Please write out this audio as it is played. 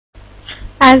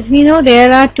As we know,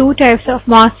 there are two types of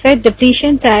MOSFET,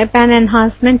 depletion type and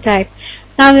enhancement type.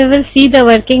 Now we will see the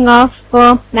working of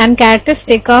and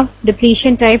characteristic of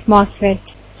depletion type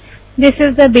MOSFET. This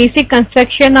is the basic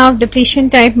construction of depletion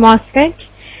type MOSFET.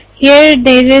 Here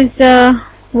there is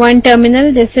one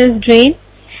terminal, this is drain,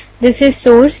 this is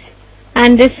source,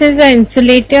 and this is an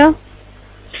insulator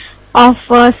of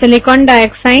silicon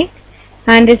dioxide,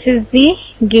 and this is the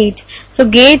gate. So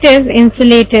gate is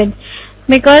insulated.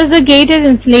 Because the gate is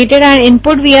insulated and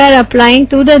input we are applying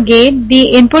to the gate, the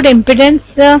input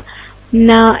impedance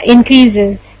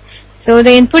increases. So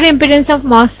the input impedance of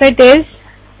MOSFET is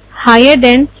higher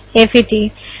than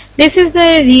FET. This is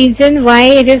the reason why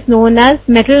it is known as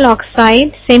metal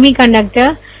oxide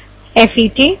semiconductor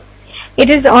FET. It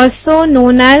is also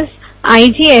known as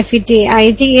IGFET.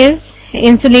 IG is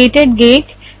insulated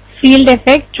gate field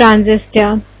effect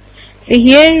transistor. So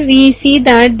here we see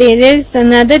that there is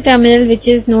another terminal which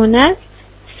is known as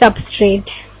substrate.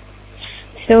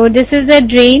 So this is a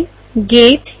drain,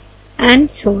 gate and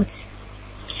source.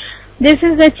 This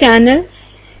is the channel.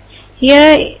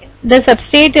 Here the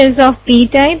substrate is of P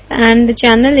type and the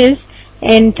channel is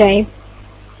N type.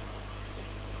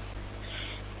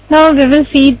 Now we will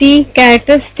see the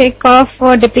characteristic of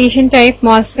depletion type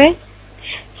MOSFET.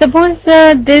 Suppose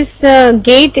this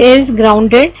gate is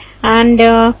grounded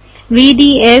and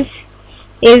VDS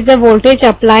is the voltage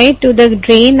applied to the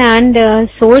drain and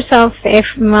source of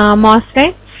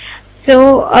MOSFET.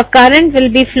 So a current will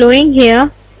be flowing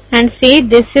here, and say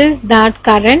this is that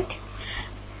current.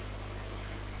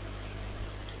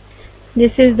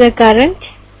 This is the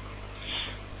current.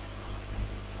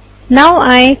 Now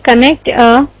I connect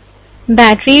a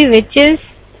battery which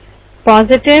is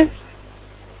positive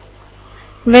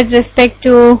with respect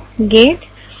to gate.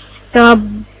 So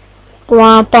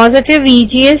a positive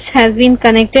VGS has been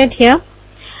connected here.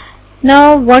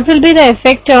 Now what will be the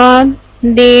effect on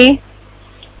the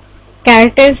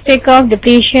characteristic of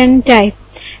depletion type?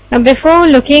 Now before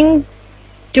looking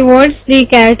towards the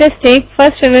characteristic,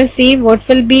 first we will see what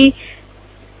will be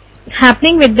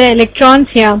happening with the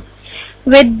electrons here.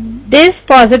 With this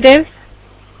positive,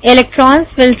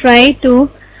 electrons will try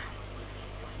to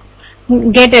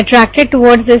get attracted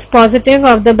towards this positive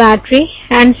of the battery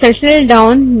and settle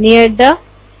down near the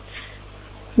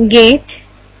gate.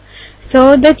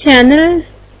 So the channel,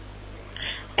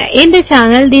 in the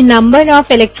channel, the number of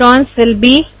electrons will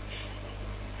be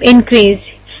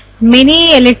increased.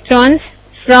 Many electrons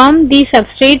from the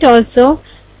substrate also,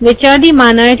 which are the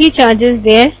minority charges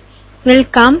there, will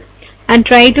come and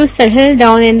try to settle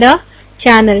down in the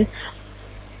channel.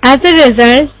 As a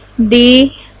result,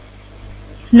 the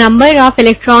number of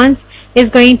electrons is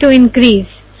going to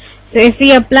increase. So if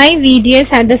we apply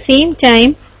VDS at the same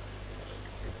time,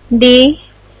 the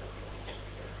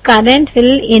current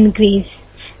will increase.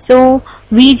 So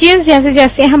VGS जैसे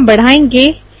जैसे हम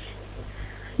बढ़ाएंगे,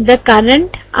 the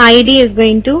current ID is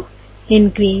going to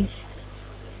increase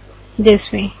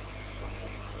this way.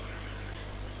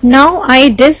 Now I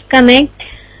disconnect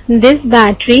this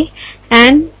battery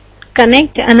and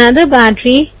connect another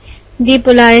battery. The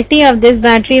polarity of this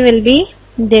battery will be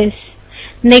this,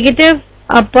 negative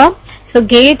upper. So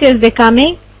gate is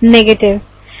becoming negative.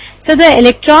 So the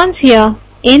electrons here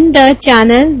in the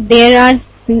channel,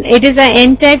 it is an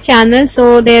N-type channel,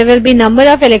 so there will be number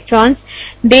of electrons.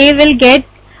 They will get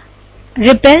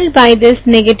repelled by this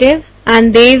negative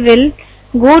and they will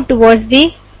go towards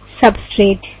the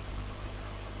substrate.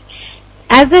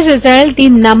 As a result, the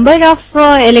number of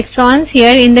electrons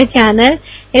here in the channel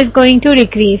is going to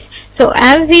decrease. So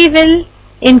as we will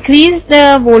increase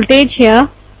the voltage here,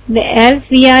 as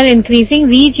we are increasing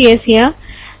VGS here,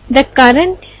 the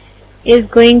current is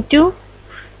going to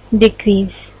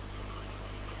decrease.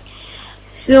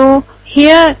 So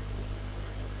here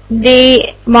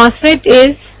the MOSFET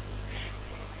is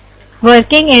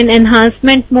working in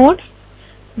enhancement mode.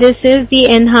 This is the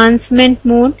enhancement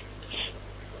mode.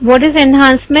 What is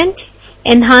enhancement?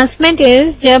 Enhancement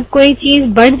is जब कोई चीज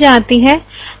बढ़ जाती है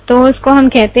तो उसको हम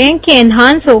कहते हैं कि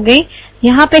enhance हो गई.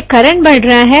 यहाँ पे करंट बढ़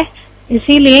रहा है,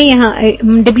 इसीलिए यहाँ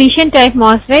depletion type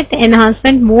MOSFET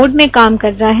enhancement mode में काम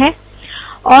कर रहा है,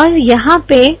 और यहाँ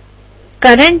पे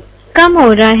करंट कम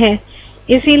हो रहा है,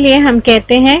 इसीलिए हम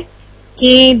कहते हैं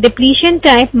कि depletion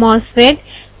type MOSFET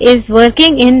is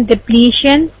working in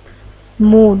depletion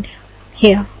mode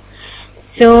here.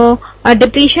 So a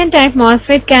depletion type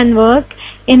MOSFET can work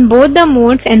in both the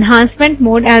modes, enhancement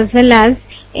mode as well as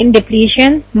in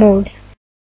depletion mode.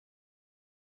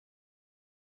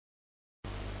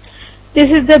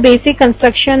 This is the basic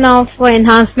construction of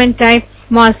enhancement type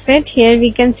MOSFET. Here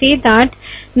we can see that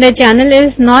the channel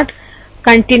is not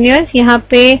continuous. यहाँ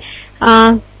पे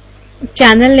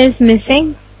channel is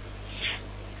missing.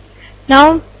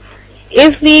 Now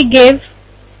if we give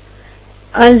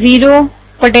a zero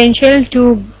potential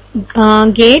to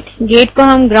gate को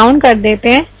हम ground कर देते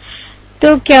हैं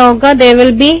तो क्या होगा? There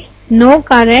will be no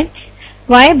current.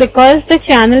 Why? Because the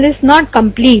channel is not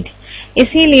complete.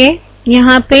 इसीलिए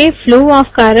यहाँ पे flow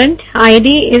of current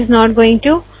ID is not going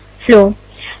to flow.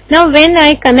 Now when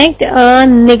I connect a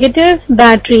negative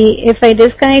battery, if I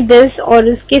disconnect this और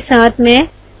उसके साथ में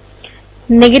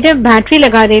negative battery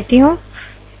लगा देती हूँ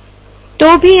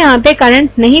तो भी यहाँ पे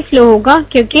करंट नहीं फ्लो होगा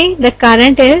क्योंकि the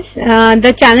current is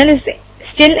the channel is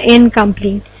still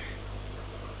incomplete.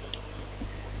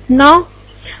 Now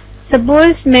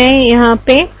suppose मैं यहाँ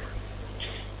पे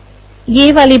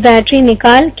ये वाली बैटरी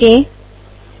निकाल के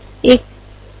एक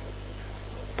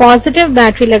पॉजिटिव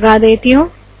बैटरी लगा देती हूँ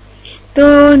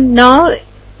तो now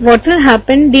what will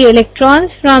happen? The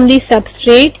electrons from the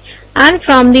substrate and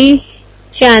from the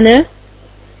channel,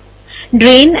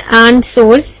 drain and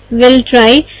source will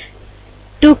try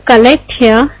to collect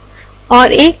here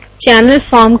और एक चैनल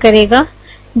फॉर्म करेगा.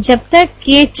 जब तक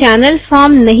ये चैनल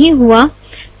फॉर्म नहीं हुआ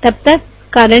तब तक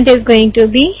current is going to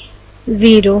be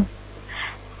zero.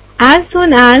 As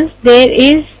soon as there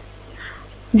is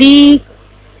the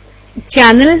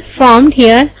channel formed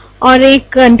here और एक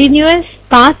continuous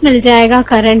path मिल जाएगा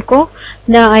current को,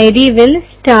 the ID will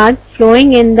start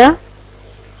flowing in the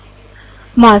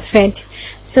MOSFET.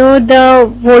 So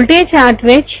the voltage at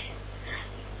which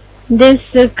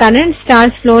this current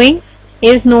starts flowing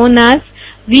is known as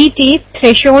VT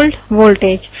threshold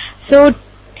voltage. So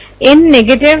in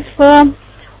negative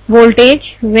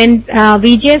voltage, when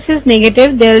VGS is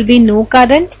negative, there will be no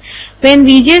current. When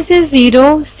VGS is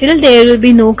zero, still there will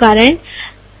be no current.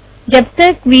 जब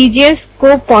तक VGS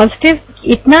को positive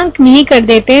इतना नहीं कर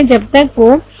देते हैं, जब तक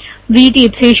वो VT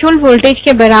थ्रेशोल्ड वोल्टेज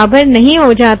के बराबर नहीं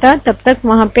हो जाता, तब तक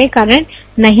वहां पे करंट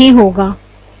नहीं होगा.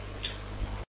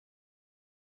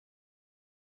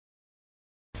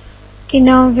 Okay,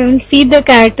 now we will see the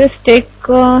characteristic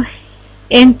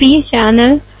in P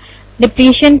channel,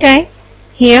 depletion type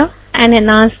here and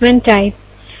enhancement type.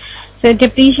 So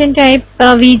depletion type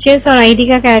VGS और ID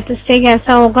का characteristic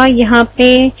ऐसा होगा. यहाँ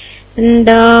पे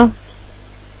the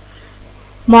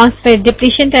MOSFET,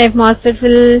 depletion type MOSFET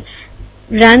will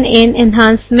run in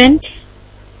enhancement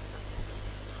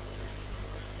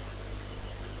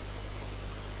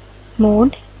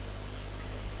mode,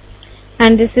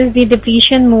 and this is the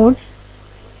depletion mode.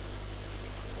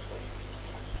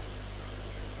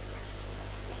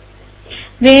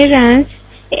 Whereas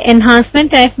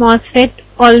enhancement type MOSFET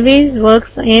always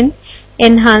works in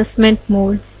enhancement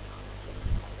mode.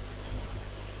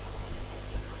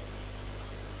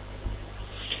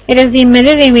 It is the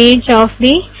mirror image of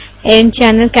the N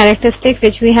channel characteristic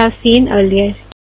which we have seen earlier.